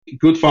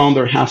good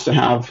founder has to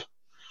have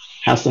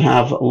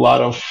a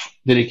lot of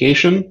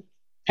dedication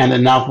and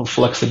enough of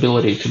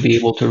flexibility to be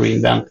able to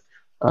reinvent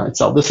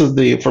itself.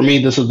 For me,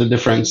 this is the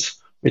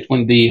difference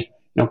between the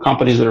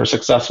companies that are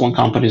successful and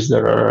companies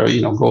that are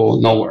go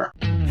nowhere.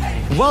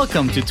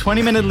 Welcome to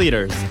 20-Minute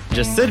Leaders.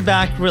 Just sit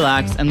back,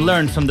 relax, and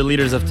learn from the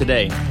leaders of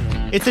today.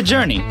 It's a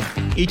journey.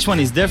 Each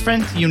one is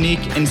different,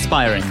 unique,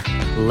 inspiring.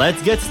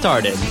 Let's get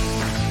started.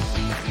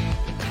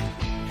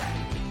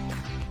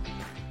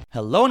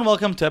 Hello and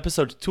welcome to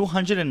episode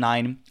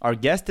 209. Our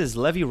guest is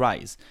Levi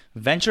Rise,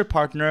 venture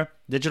partner,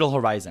 Digital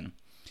Horizon.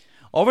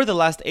 Over the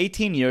last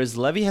 18 years,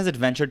 Levi has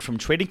adventured from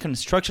trading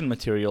construction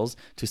materials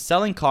to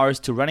selling cars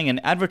to running an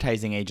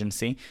advertising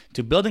agency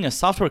to building a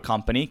software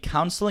company,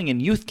 counseling in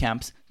youth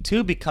camps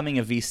to becoming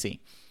a VC.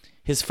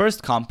 His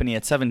first company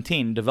at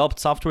 17 developed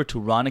software to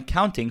run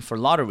accounting for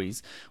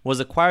lotteries, was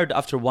acquired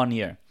after 1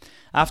 year.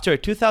 After a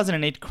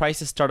 2008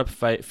 crisis startup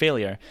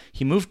failure,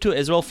 he moved to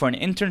Israel for an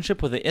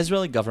internship with the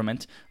Israeli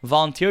government,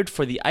 volunteered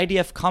for the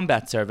IDF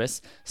Combat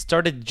Service,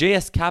 started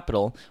JS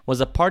Capital,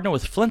 was a partner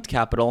with Flint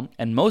Capital,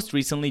 and most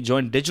recently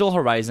joined Digital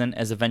Horizon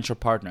as a venture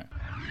partner.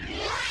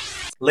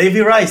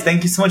 Levi Rise,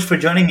 thank you so much for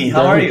joining me.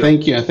 How are you?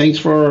 Thank you. Thanks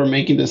for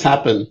making this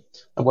happen.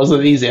 It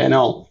wasn't easy, I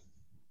know.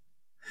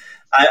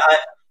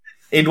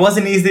 It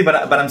wasn't easy,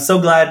 but I'm so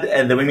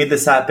glad that we made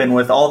this happen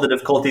with all the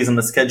difficulties and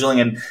the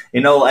scheduling. And,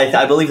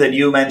 I believe that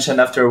you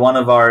mentioned after one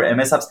of our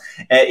mishaps,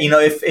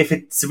 if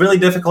it's really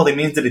difficult, it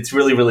means that it's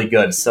really, really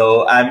good.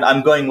 So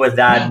I'm going with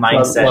that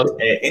mindset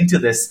into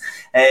this.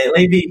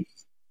 Levi,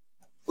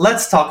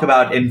 let's talk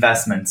about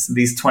investments,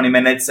 these 20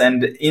 minutes.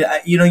 And,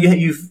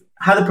 you've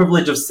had the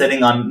privilege of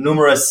sitting on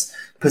numerous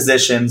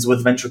positions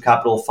with venture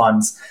capital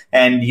funds,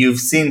 and you've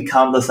seen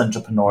countless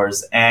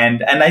entrepreneurs.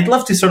 And I'd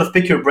love to sort of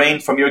pick your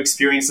brain from your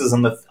experiences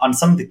on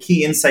some of the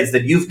key insights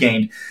that you've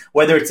gained,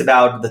 whether it's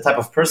about the type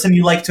of person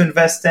you like to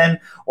invest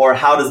in, or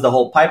how does the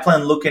whole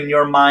pipeline look in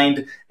your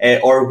mind,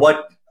 or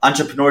what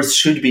entrepreneurs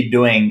should be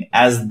doing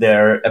as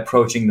they're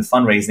approaching the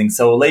fundraising.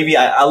 So Levi,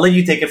 I'll let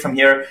you take it from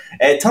here.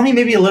 Tell me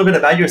maybe a little bit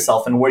about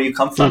yourself and where you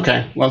come from.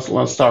 Okay, let's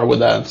start with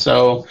that.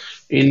 So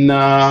in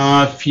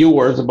a few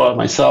words about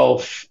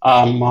myself,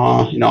 I'm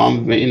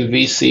in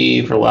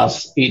VC for the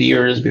last 8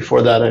 years.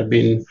 Before that, I've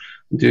been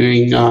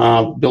doing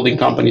building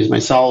companies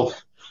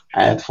myself.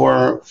 I had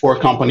four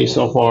companies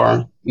so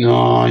far.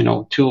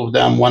 Two of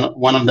them,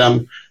 one of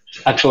them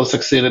actually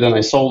succeeded and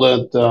I sold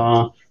it.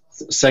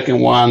 Second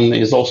one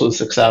is also a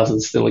success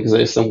and still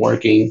exists and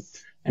working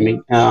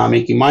and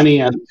making money.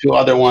 And two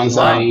other ones,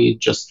 wow, I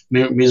just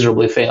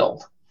miserably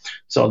failed.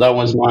 So that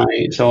was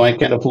I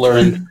kind of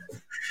learned.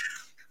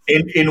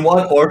 In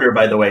what order,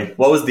 by the way?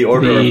 What was the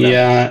order of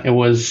them? It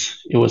was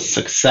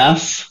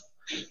success.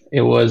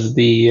 It was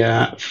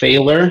the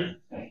failure,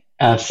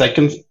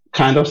 second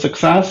kind of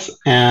success,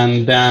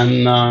 and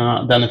then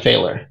a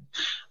failure.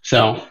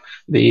 So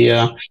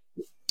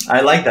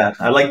I like that.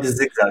 I like the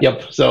zigzag.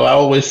 Yep. So I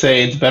always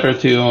say it's better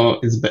to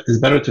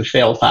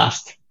fail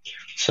fast.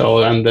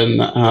 So and then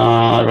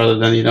rather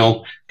than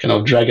kind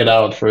of drag it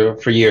out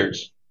for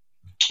years.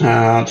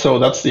 So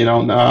that's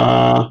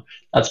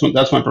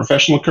my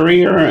professional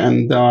career,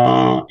 and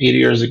 8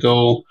 years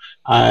ago,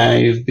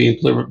 I've been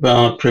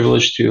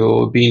privileged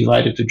to be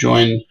invited to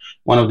join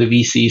one of the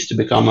VCs to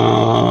become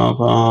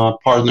a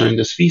partner in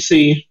this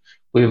VC.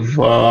 We've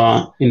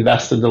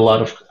invested a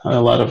lot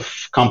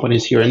of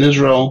companies here in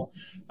Israel,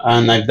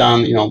 and I've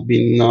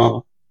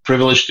been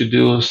privileged to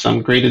do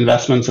some great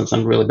investments and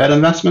some really bad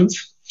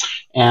investments.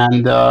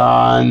 And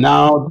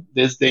now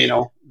these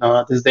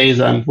days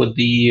I'm with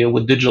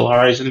Digital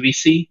Horizon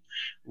VC.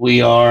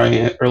 We are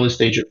an early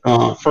stage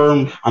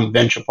firm. I'm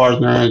venture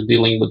partner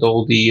dealing with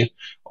all the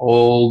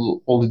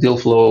deal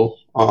flow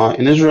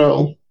in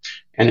Israel.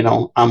 And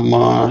I'm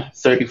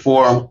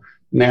 34,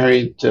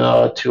 married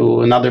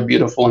to another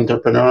beautiful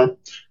entrepreneur.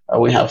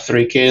 We have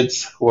 3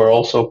 kids who are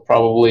also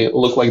probably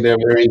look like they're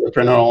very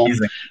entrepreneurial.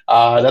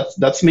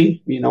 That's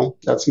me.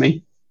 That's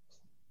me.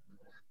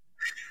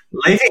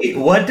 Levi,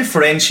 what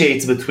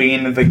differentiates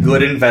between the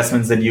good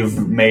investments that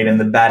you've made and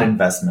the bad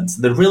investments,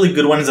 the really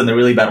good ones and the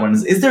really bad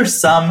ones? Is there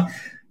some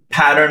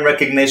pattern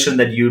recognition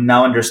that you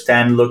now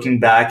understand looking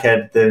back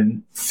at the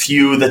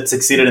few that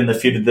succeeded and the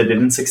few that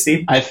didn't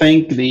succeed? I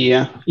think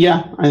I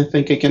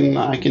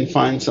can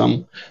find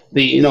some.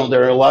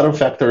 There are a lot of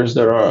factors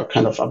that are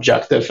kind of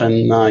objective,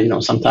 and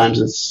sometimes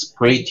it's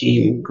great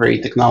team,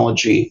 great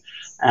technology,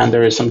 and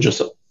there is some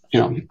just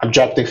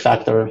objective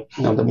factor.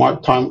 The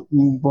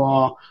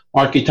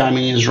market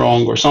timing is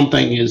wrong, or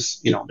something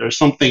is there's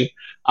something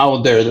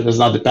out there that is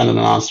not dependent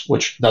on us,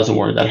 which doesn't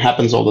work. That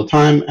happens all the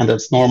time, and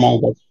that's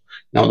normal.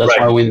 That's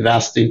right. Why we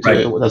invest into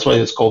it. That's why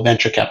it's called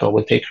venture capital.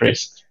 We take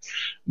risks.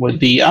 With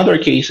the other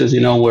cases,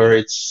 where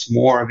it's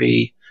more of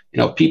a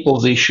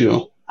people's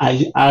issue,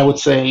 I would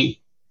say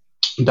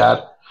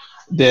that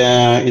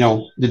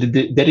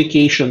the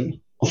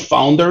dedication of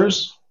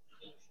founders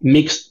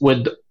mixed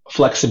with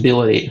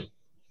flexibility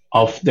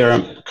of their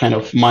kind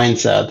of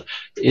mindset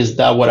is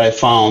that what I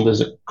found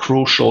is a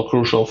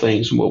crucial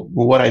things.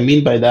 What I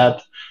mean by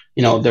that,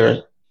 there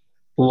are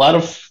lot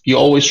of you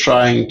always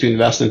trying to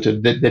invest into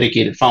the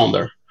dedicated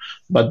founder,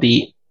 but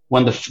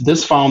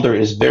this founder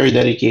is very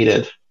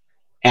dedicated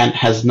and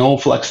has no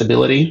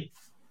flexibility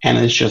and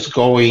is just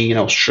going,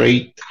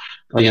 straight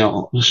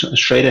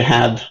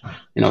ahead,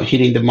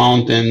 hitting the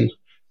mountain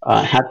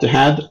head to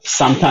head,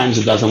 sometimes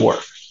it doesn't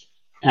work.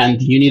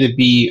 And you need to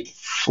be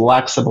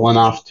flexible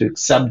enough to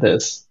accept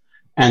this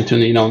and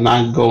to,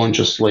 not go and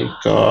just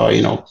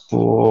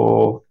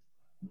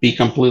be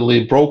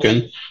completely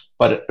broken,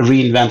 but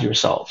reinvent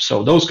yourself.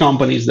 So those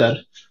companies that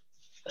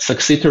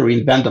succeed to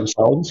reinvent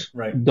themselves,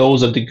 right,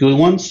 those are the good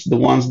ones. The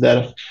ones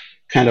that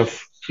kind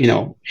of,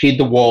 hit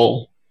the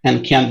wall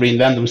and can't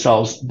reinvent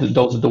themselves,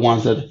 those are the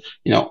ones that,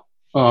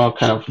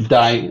 kind of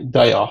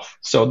die off.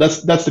 So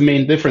that's the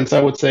main difference.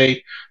 I would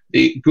say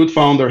the good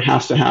founder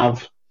has to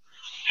have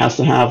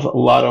a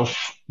lot of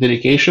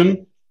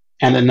dedication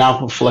and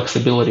enough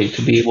flexibility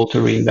to be able to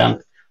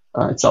reinvent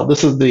itself.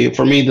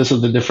 For me, this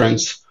is the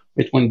difference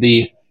between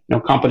the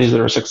companies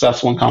that are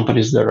successful and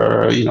companies that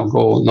are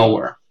go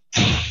nowhere.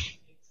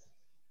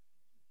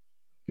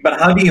 But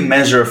how do you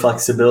measure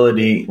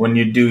flexibility when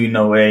you do,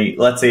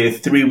 let's say a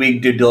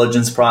 3-week due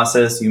diligence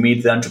process? You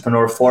meet the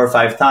entrepreneur 4 or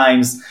 5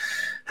 times.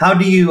 How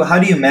do you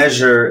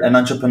measure an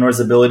entrepreneur's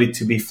ability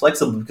to be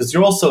flexible? Because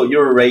you're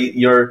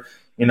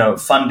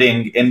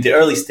funding in the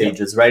early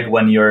stages, right?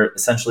 When you're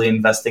essentially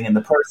investing in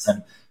the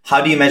person.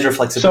 How do you measure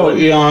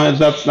flexibility? So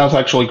that's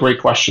actually a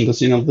great question.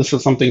 This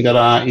is something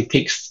that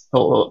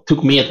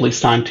took me at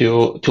least time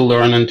to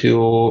learn and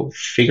to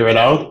figure it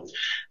out.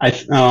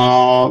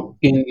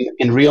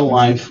 In real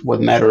life,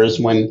 what matters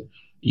when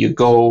you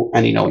go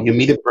and you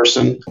meet a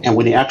person, and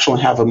when you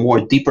actually have a more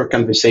deeper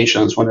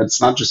conversations, when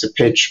it's not just a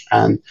pitch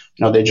and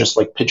they're just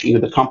like pitching you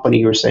the company,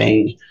 you're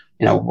saying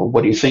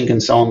what do you think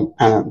and so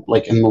on,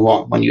 and move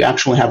on. When you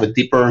actually have a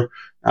deeper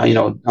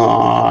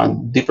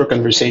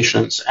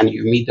conversations and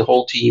you meet the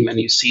whole team and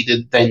you see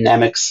the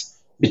dynamics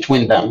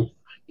between them,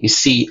 you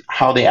see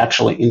how they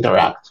actually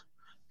interact.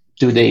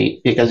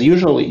 Because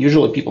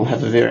usually people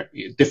have a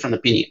very different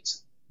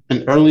opinions.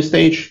 In early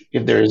stage,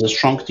 if there is a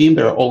strong team,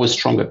 there are always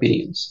strong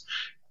opinions.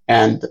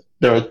 And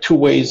there are 2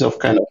 ways of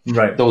kind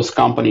of those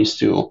companies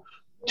to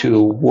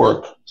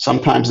work.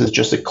 Sometimes it's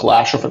just a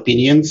clash of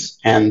opinions,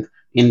 and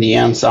in the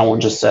end, someone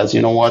just says,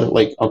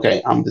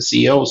 okay, I'm the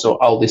CEO, so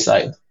I'll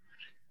decide.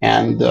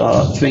 And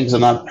things are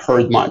not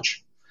heard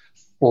much.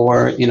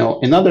 Or,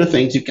 in other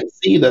things, you can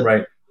see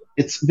that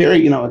it's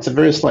it's a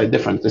very slight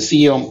difference. The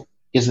CEO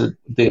is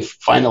the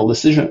final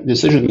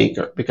decision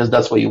maker, because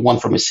that's what you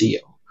want from a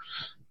CEO.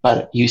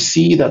 But you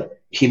see that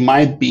he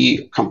might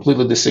be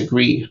completely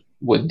disagree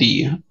with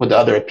the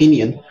other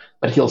opinion,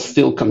 but he'll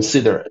still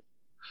consider it.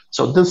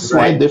 So this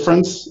slight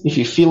difference, if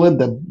you feel it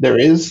that there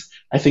is,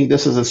 I think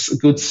this is a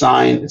good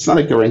sign. It's not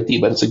a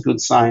guarantee, but it's a good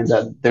sign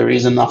that there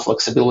is enough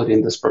flexibility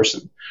in this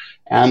person.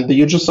 And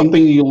you just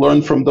something you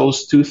learn from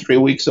those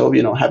 2-3 weeks of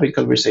having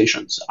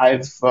conversations.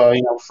 I've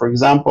for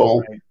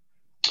example,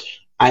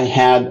 I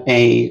had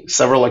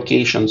several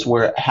occasions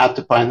where I had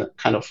to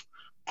kind of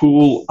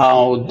pull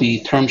out the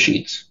term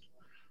sheets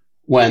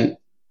when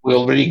we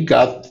already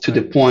got to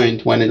the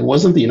point when it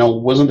wasn't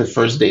the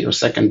first date or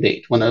second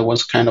date, when it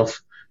was kind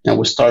of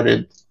we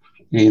started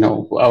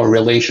our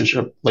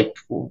relationship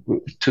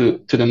to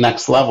the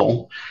next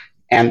level,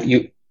 and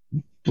you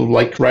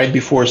right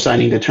before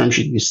signing the term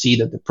sheet, you see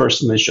that the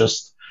person is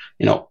just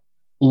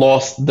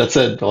lost. That's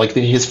it.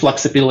 His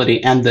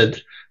flexibility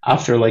ended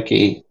after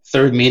a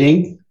third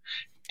meeting,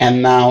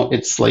 and now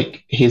it's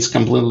he's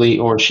completely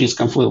or she's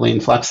completely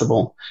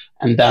inflexible,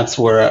 and that's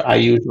where I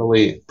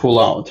usually pull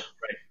out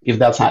if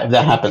that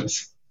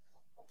happens.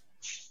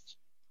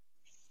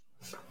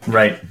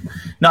 Right.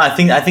 No, I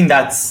think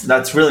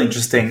that's really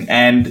interesting.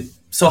 And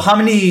so, how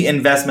many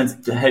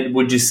investments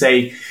would you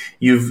say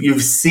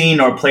you've seen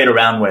or played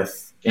around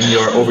with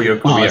over your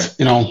career?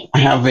 I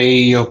have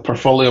a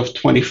portfolio of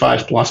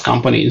 25 plus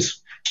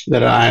companies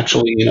that I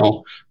actually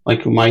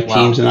my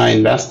teams and I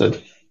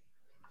invested.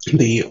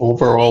 The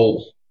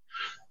overall,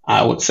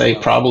 I would say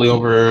probably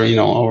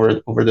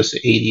over this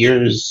 8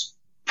 years,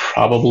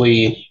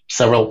 probably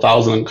several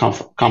thousand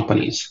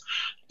companies.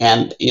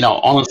 And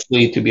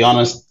honestly, to be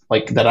honest,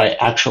 that I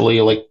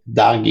actually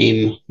dug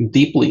in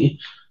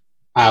deeply,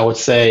 I would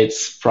say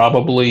it's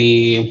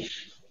probably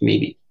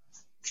maybe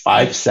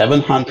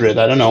 500-700.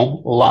 I don't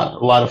know, a lot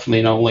of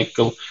a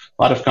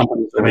lot of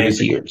companies over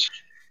these years.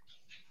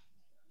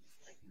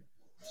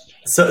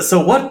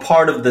 So what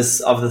part of the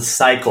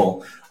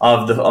cycle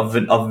of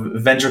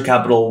venture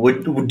capital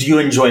would you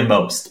enjoy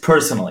most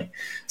personally?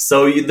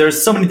 So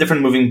there's so many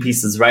different moving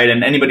pieces, right?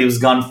 And anybody who's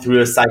gone through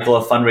a cycle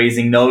of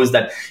fundraising knows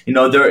that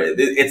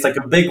it's like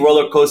a big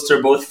roller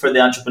coaster, both for the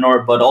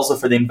entrepreneur but also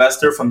for the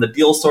investor, from the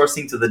deal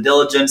sourcing to the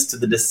diligence to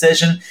the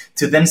decision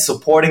to then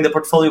supporting the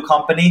portfolio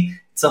company.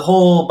 It's a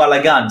whole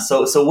balagan.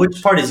 So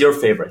which part is your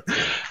favorite?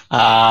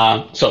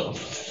 So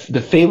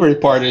the favorite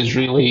part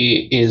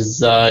is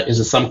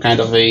some kind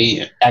of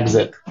a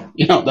exit.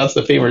 That's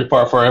the favorite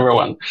part for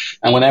everyone.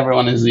 And when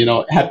everyone is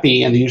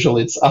happy, and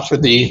usually it's after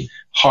the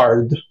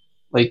hard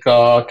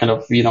kind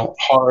of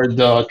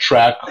hard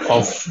track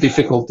of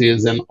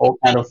difficulties, and all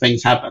kind of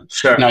things happen.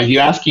 Sure. Now, if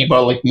you're asking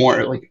about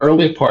more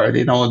early part,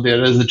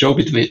 there is a joke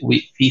between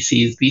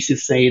VCs. VCs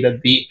say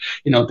that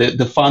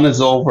the fun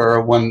is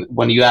over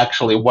when you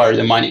actually wire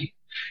the money.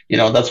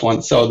 That's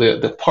one. So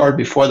the part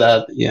before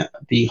that, yeah,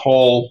 the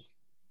whole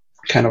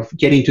kind of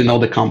getting to know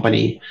the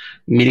company,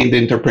 meeting the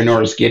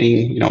entrepreneurs,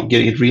 getting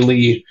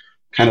really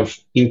kind of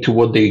into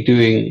what they're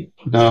doing,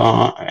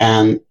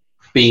 and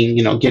being,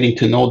 getting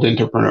to know the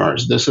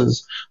entrepreneurs.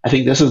 I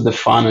think this is the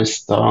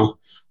funnest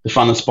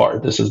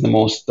part. This is the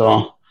most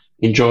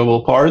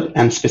enjoyable part.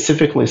 And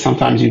specifically,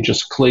 sometimes you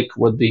just click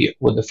with the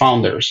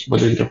founders,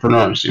 with the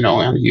entrepreneurs,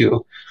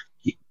 and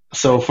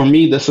so for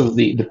me, this is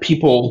the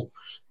people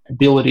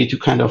ability to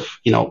kind of,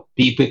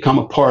 become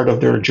a part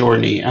of their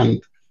journey,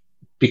 and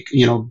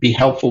be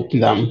helpful to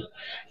them,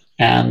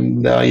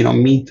 and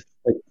meet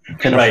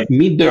Right.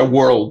 meet their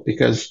world,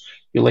 because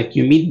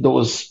you meet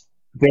those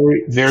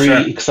very very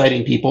Sure.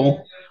 exciting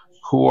people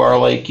who are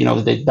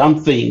they've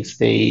done things,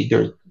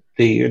 they're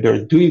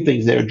doing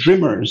things, they're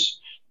dreamers,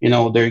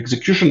 they're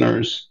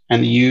executioners,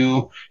 and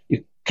you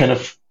kind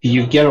of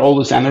you get all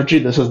this energy.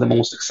 This is the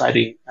most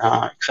exciting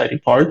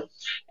part.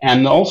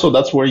 And also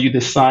that's where you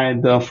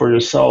decide for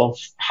yourself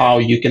how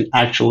you can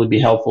actually be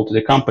helpful to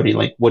the company,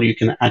 like what you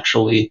can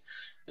actually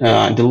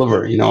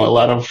deliver. A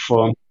lot of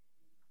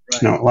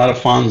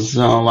funds,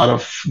 a lot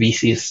of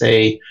VCs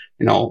say,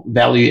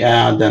 value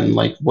add, and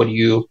what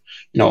do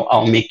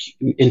I'll make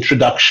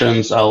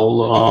introductions,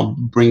 I'll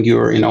bring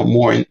your,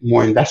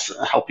 more invest,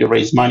 help you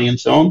raise money, and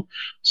so on.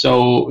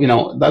 So,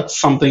 that's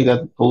something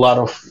that a lot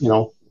of, a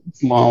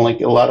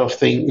lot of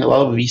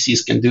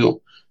VCs can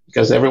do,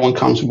 because everyone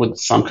comes with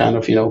some kind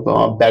of,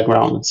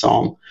 background and so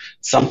on.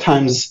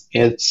 Sometimes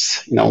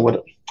it's,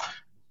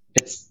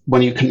 it's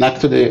when you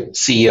connect to the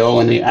CEO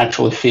and you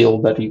actually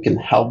feel that you can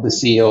help the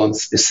CEO in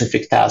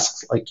specific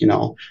tasks,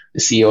 the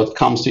CEO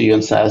comes to you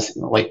and says,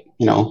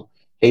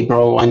 hey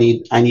bro, I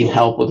need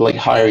help with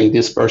hiring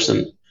this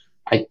person.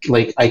 I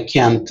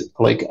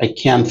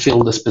can't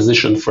fill this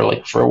position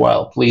for a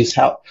while. Please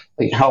help.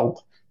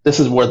 That's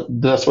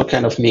what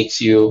kind of makes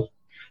you,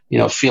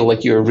 feel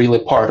like you're really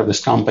part of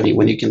this company,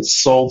 when you can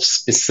solve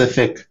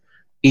specific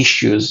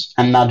issues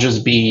and not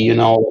just be,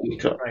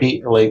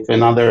 Right. like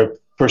another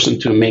person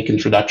to make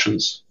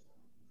introductions.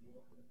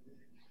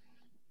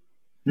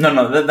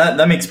 No,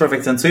 that makes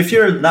perfect sense. So if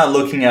you're not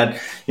looking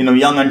at,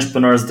 young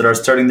entrepreneurs that are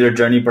starting their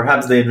journey,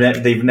 perhaps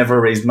they've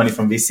never raised money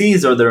from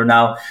VCs, or they're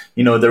now,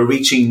 they're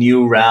reaching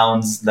new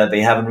rounds that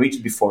they haven't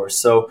reached before.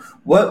 So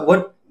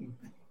what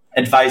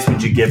advice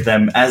would you give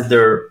them as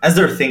they're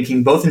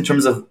thinking, both in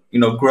terms of,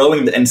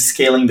 growing and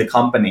scaling the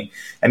company?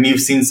 I mean, you've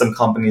seen some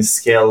companies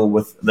scale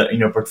with in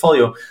your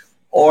portfolio,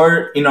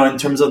 or, in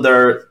terms of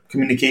their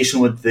communication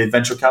with the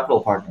venture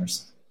capital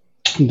partners.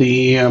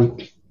 The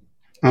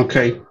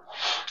Okay,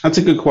 that's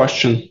a good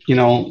question.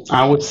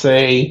 I would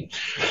say,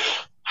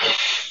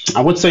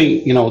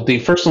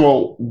 the first of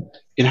all,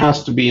 it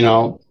has to be,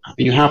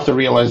 you have to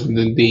realize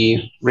that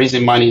the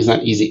raising money is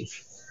not easy.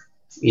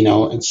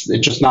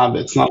 It's not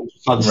a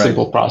Right.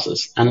 simple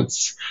process, and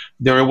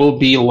there will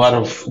be a lot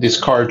of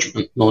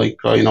discouragement,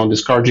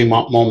 discouraging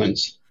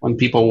moments, when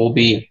people will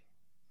be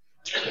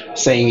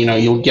saying,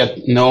 you'll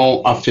get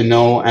no after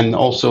no, and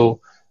also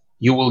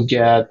you will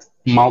get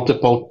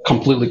multiple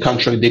completely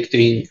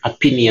contradicting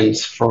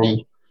opinions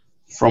from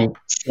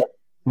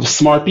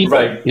smart people.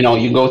 Right.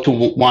 You go to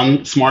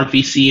one smart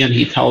VC and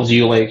he tells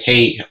you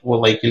hey,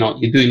 well,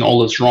 you're doing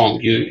all this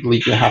wrong.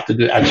 You have to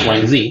do X, Y,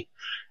 and Z.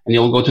 And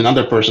you'll go to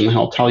another person and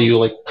he'll tell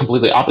you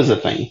completely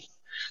opposite thing.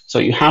 So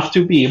you have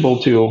to be able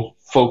to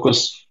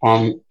focus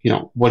on,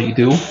 what you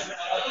do,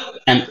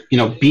 and,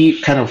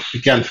 be kind of,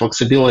 again,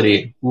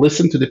 flexibility,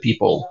 listen to the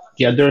people,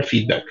 get their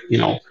feedback,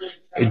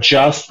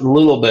 adjust a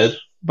little bit,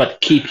 but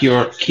keep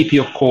your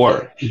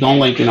core.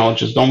 Don't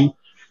just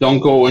don't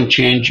go and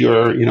change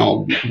your,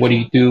 what do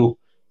you do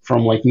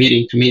from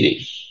meeting to meeting.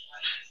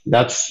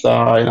 That's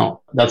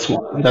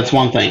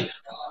one thing.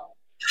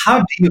 How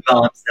do you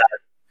balance that?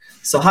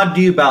 So how do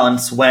you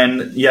balance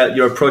when,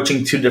 you're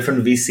approaching two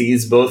different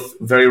VCs, both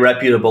very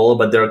reputable,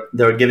 but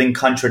they're giving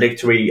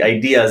contradictory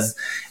ideas,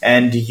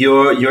 and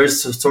you're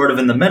sort of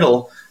in the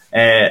middle,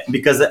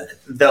 because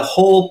the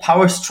whole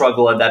power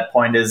struggle at that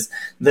point is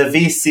the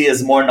VC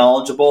is more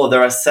knowledgeable,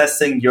 they're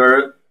assessing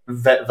your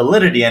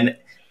validity, and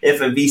if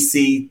a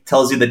VC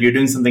tells you that you're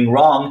doing something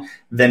wrong,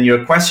 then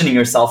you're questioning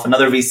yourself.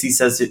 Another VC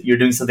says that you're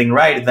doing something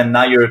right, then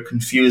now you're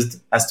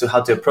confused as to how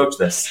to approach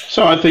this.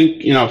 So I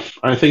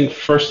think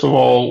first of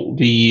all,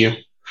 the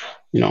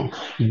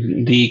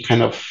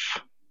kind of,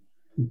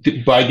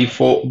 by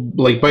default,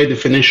 by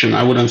definition,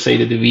 I wouldn't say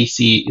that the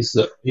VC is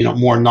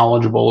more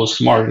knowledgeable or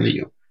smarter than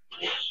you.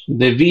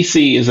 The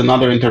VC is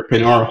another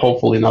entrepreneur,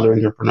 hopefully another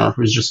entrepreneur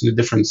who's just in a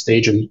different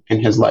stage in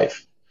his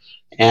life.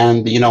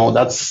 And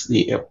that's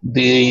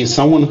the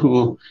someone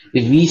who,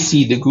 the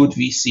VC, the good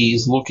VC,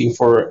 is looking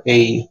for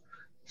a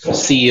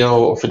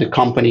CEO for the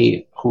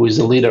company who is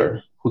a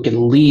leader, who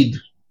can lead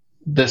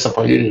this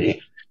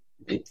opportunity.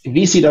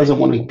 VC doesn't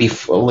want to be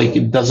like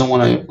it doesn't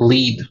want to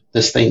lead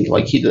this thing.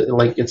 Like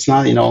like it's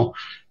not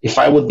if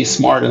I would be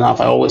smart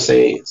enough, I always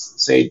say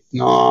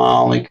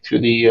no like to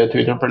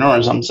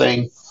entrepreneurs. I'm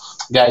saying,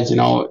 guys,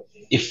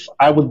 if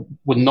I would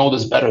know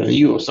this better than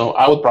you, so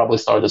I would probably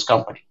start this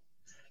company.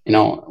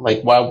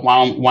 Like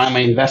why am I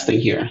investing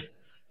here?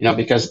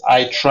 Because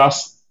I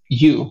trust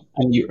you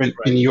and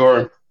in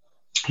your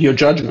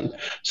judgment.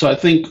 So I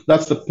think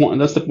that's the point.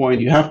 That's the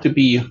point. You have to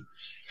be.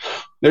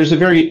 There's a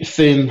very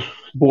thin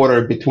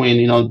border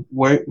between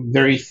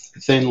very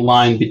thin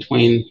line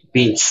between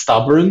being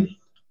stubborn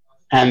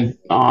and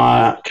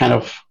kind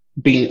of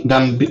being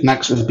then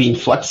next is being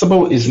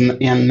flexible is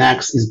and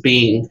next is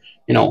being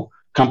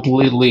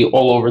completely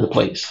all over the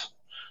place.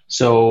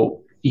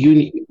 So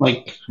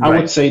I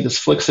would say this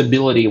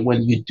flexibility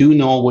when you do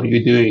know what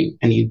you're doing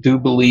and you do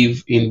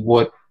believe in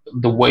what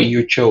the way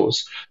you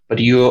chose, but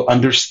you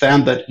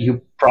understand that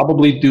you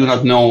probably do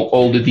not know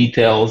all the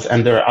details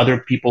and there are other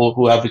people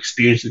who have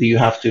experience that you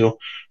have to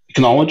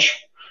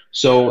acknowledge.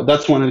 So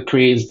that's when it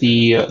creates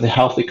the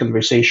healthy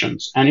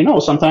conversations. And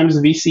sometimes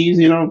VCs,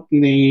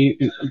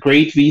 the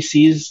great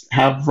VCs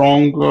have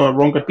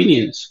wrong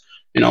opinions.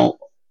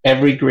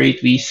 Every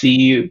great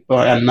VC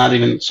and not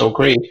even so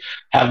great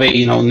have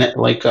a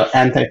like a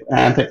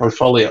anti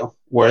portfolio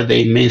where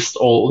they missed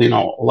all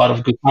a lot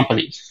of good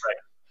companies.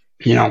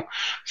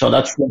 So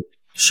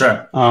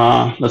Sure.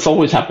 That's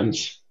always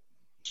happens.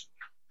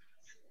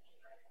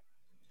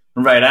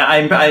 Right.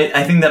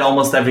 I think that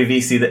almost every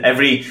VC, that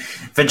every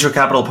venture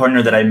capital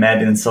partner that I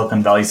met in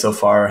Silicon Valley so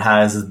far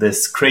has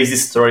this crazy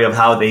story of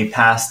how they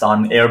passed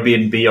on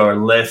Airbnb or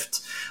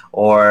Lyft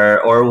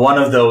or one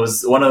of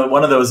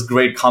those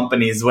great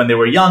companies when they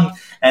were young,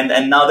 and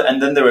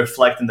then they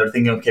reflect and they're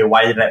thinking, okay,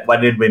 why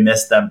did we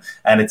miss them?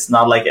 And it's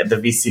not like the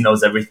VC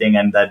knows everything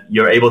and that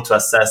you're able to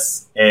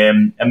assess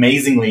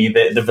amazingly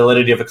the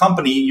validity of a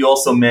company. You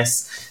also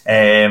miss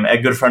a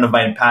good friend of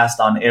mine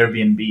passed on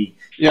Airbnb.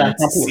 Yeah,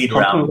 it's a seed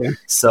round.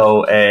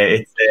 So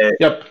it's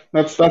yep,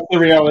 that's the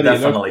reality.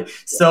 Definitely.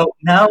 So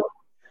now.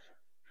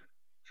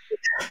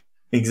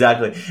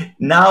 Exactly.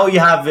 Now you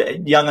have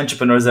young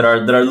entrepreneurs that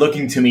are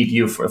looking to meet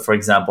you, for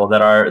example,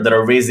 that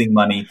are raising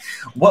money.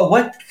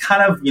 What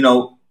kind of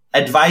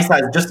advice,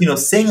 just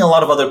seeing a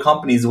lot of other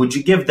companies, would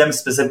you give them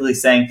specifically,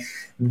 saying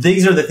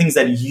these are the things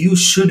that you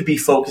should be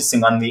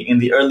focusing on in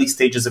the early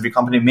stages of your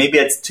company? Maybe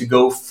it's to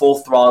go full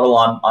throttle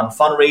on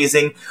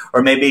fundraising,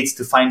 or maybe it's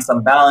to find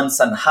some balance.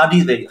 And how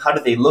do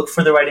they look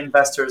for the right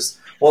investors?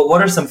 Well,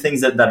 what are some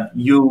things that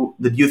you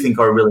think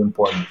are really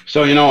important?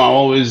 So I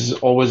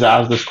always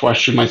ask this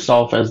question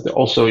myself as as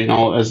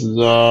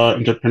the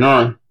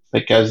entrepreneur,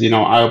 because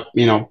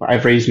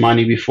I've raised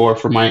money before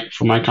for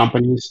my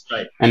companies,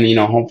 right. And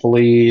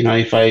hopefully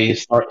if I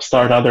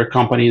start other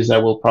companies, I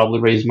will probably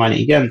raise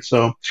money again.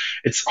 So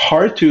it's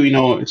hard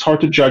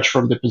to judge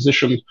from the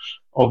position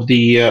of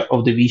the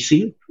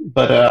VC,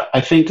 but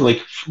I think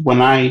like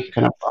when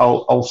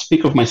I'll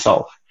speak of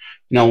myself.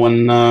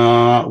 When the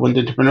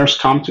entrepreneurs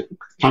come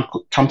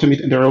to me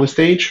in the early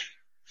stage,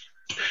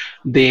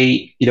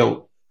 they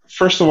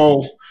first of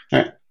all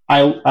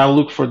I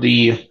look for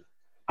the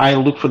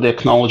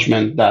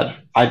acknowledgement that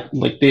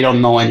they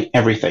don't know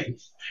everything.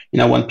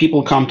 When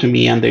people come to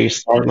me and they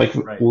start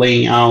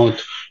laying out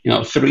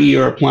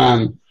 3-year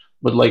plan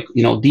with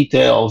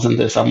details and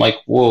this, I'm like,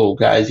 whoa,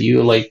 guys,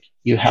 you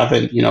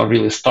haven't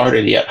really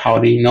started yet. How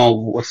do you know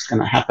what's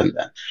going to happen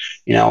then?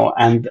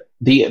 And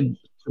to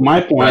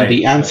my point, right.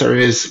 The answer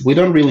is we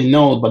don't really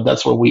know, but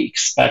that's what we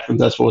expect, and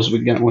that's what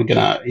we're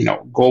gonna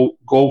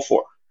go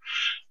for.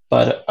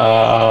 But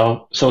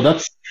so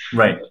that's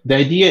right. The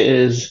idea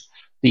is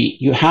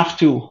you have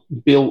to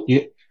build.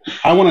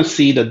 I want to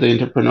see that the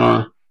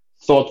entrepreneur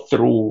thought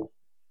through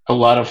a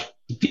lot of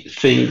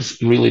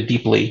things really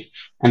deeply,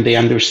 and they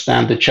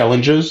understand the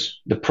challenges,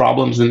 the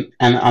problems, and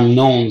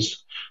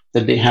unknowns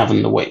that they have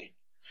in the way.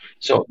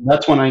 So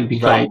that's when I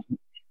become. Right.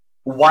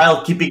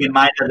 While keeping in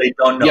mind that they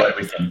don't know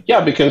everything. Yeah,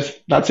 because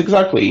that's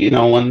exactly,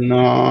 when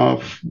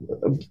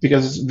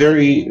because it's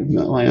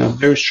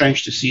very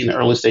strange to see an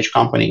early stage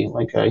company,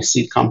 like a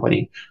seed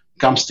company,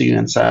 comes to you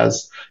and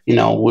says,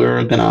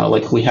 we're gonna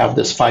we have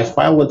this 5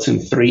 pilots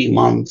in 3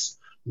 months,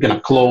 we're gonna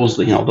close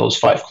those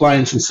 5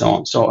 clients and so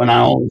on. So and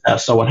I always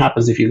ask, so what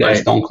happens if you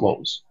guys don't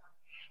close?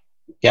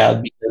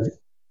 Yeah,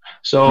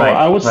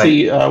 I would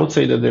say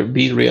that they're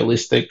being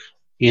realistic.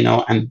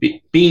 And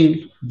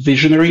being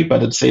visionary,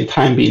 but at the same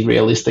time being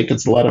realistic,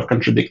 it's a lot of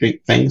contradicting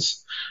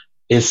things,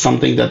 is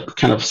something that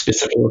kind of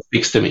specifically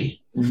speaks to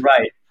me.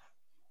 Right.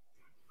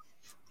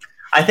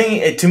 I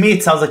think to me,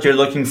 it sounds like you're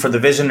looking for the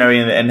visionary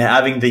and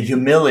having the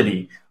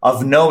humility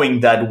of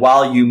knowing that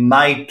while you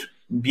might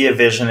be a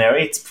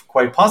visionary, it's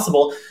quite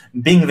possible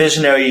being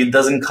visionary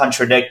doesn't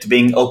contradict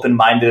being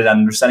open-minded and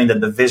understanding that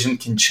the vision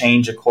can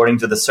change according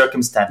to the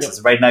circumstances.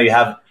 Yep. Right now you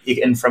have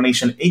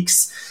information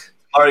X,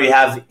 or you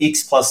have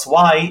X plus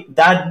Y,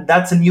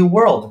 that's a new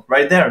world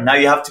right there. Now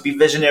you have to be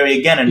visionary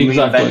again and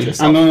reinvent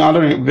yourself. And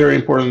another very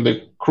important,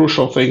 the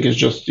crucial thing is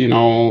just,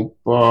 know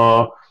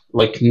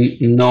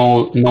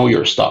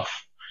your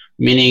stuff.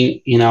 Meaning,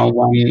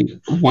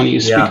 when you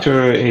speak Yeah. to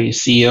a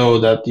CEO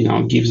that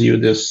gives you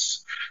this,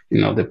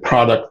 the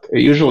product.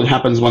 It usually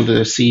happens when the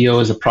CEO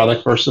is a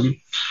product person,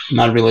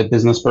 not really a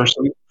business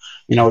person.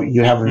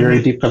 You have a very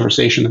Hmm. deep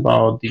conversation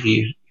about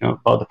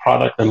the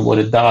product and what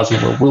it does and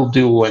what it will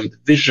do and the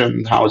vision,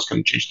 and how it's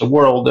going to change the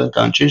world and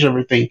going to change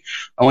everything.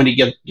 And when you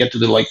get to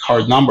the like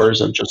hard numbers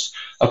and just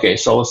okay,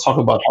 so let's talk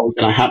about how we're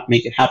going to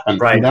make it happen.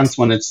 And Right. that's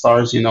when it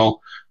starts.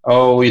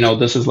 Oh,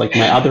 this is like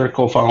my other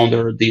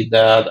co-founder did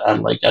that, and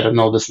like I don't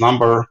know this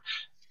number.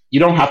 You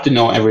don't have to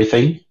know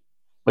everything,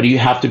 but you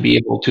have to be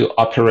able to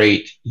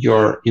operate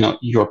your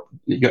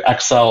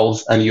Excels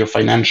and your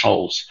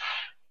financials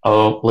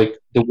like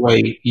the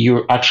way you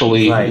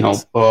actually Right.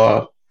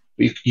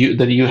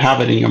 that you have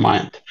it in your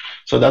mind.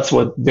 So that's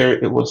what very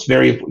it was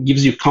very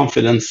gives you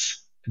confidence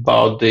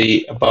about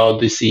the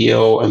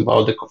CEO and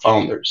about the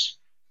co-founders.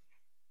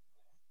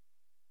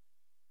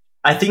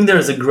 I think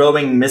there's a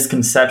growing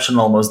misconception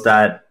almost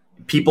that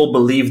people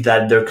believe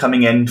that they're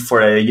coming in for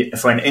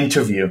an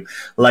interview.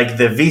 Like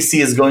the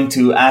VC is going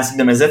to ask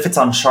them as if it's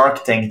on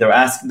Shark Tank. They're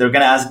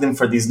going to ask them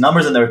for these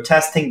numbers and they're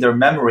testing their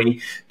memory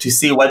to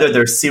see whether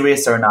they're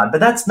serious or not.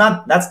 But that's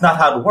not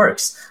how it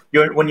works.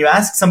 When you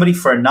ask somebody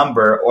for a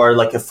number or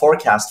like a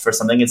forecast for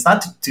something, it's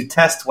not to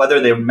test whether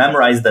they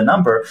memorize the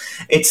number.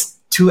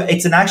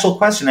 It's an actual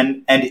question,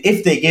 and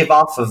if they give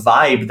off a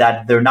vibe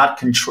that they're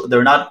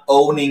not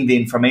owning the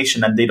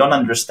information and they don't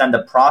understand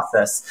the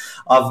process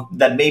of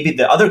that maybe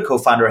the other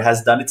co-founder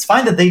has done, it's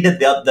fine that they did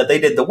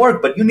the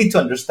work, but you need to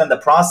understand the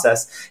process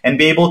and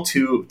be able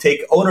to take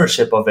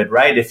ownership of it,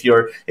 right? If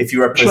you're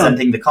Sure.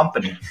 representing the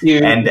company,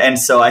 Yeah. and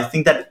so I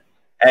think that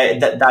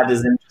that is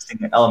an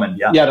interesting element.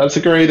 Yeah. Yeah, that's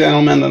a great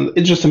element, and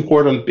it's just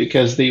important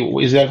because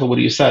exactly what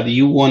you said.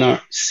 You want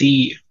to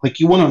see, like,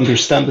 you want to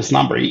understand this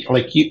number.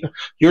 Like,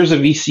 you're as a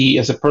VC,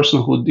 as a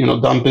person who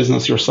done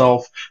business yourself,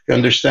 you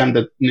understand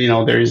that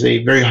there is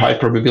a very high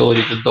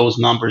probability that those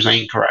numbers are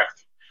incorrect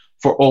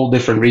for all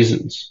different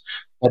reasons.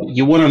 But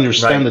you want to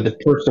understand Right. that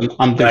the person Right.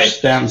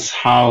 understands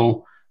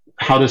how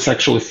this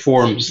actually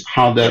forms,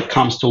 how that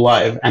comes to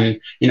life, and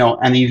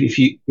and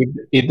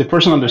if the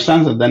person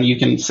understands it, then you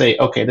can say,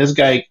 okay, this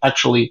guy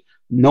actually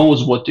knows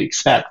what to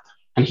expect,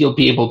 and he'll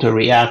be able to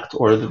react,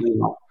 or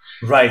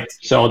Right.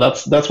 so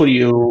that's what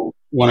you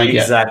want to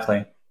get.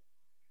 Exactly.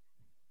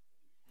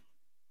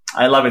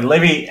 I love it,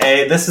 Levi.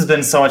 This has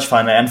been so much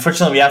fun.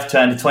 Unfortunately, we have to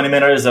end. 20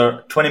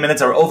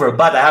 minutes are over.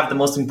 But I have the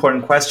most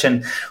important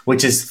question,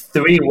 which is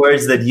 3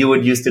 words that you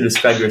would use to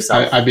describe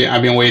yourself. I've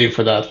been waiting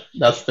for that.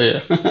 That's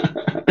the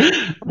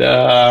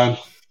the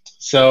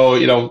so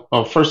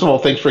well, first of all,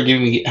 thanks for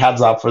giving me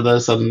heads up for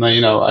this, and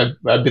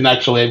I've been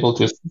actually able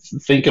to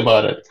think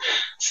about it.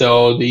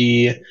 So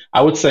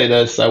I would say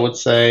this. I would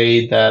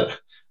say that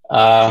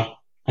I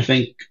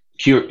think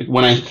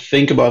when I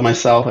think about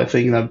myself, I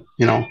think that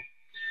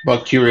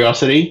about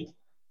curiosity.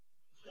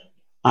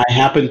 I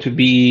happen to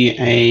be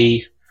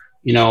a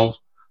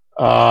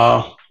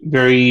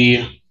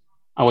very,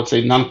 I would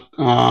say, non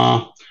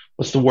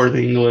what's the word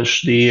in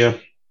English, the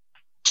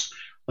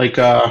like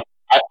not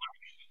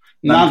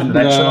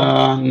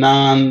Non-conventional.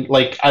 non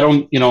like I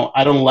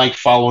don't like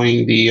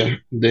following the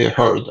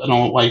herd. I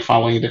don't like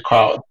following the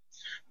crowd.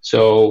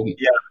 So Yeah.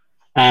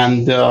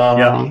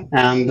 Yeah.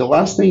 and the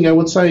last thing I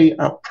would say,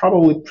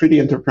 probably pretty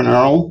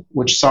entrepreneurial,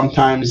 which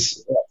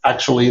sometimes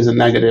actually is a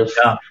negative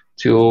Yeah.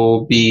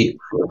 to be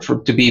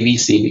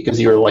VC, because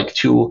you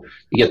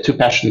get too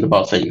passionate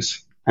about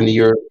things, and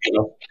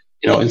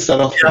instead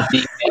of Yeah.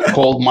 being a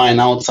cold mine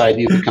outside,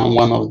 you become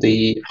one of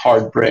the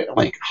hot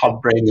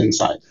brains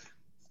inside.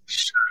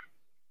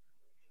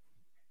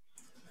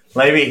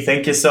 Levi,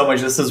 thank you so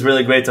much. This was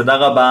really great. Toda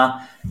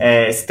rabba.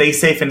 Stay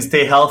safe and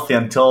stay healthy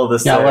until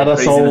this Yeah,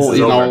 craziness is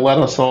over. let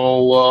us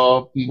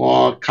all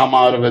come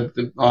out of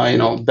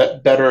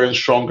it, better and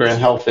stronger and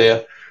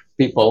healthier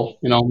people.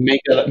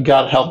 Make it,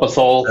 God help us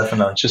all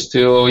Definitely. just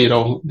to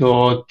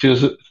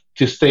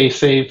to stay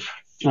safe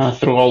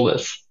through all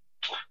this.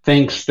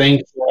 Thanks,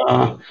 thanks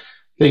for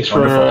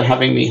Wonderful.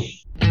 having me.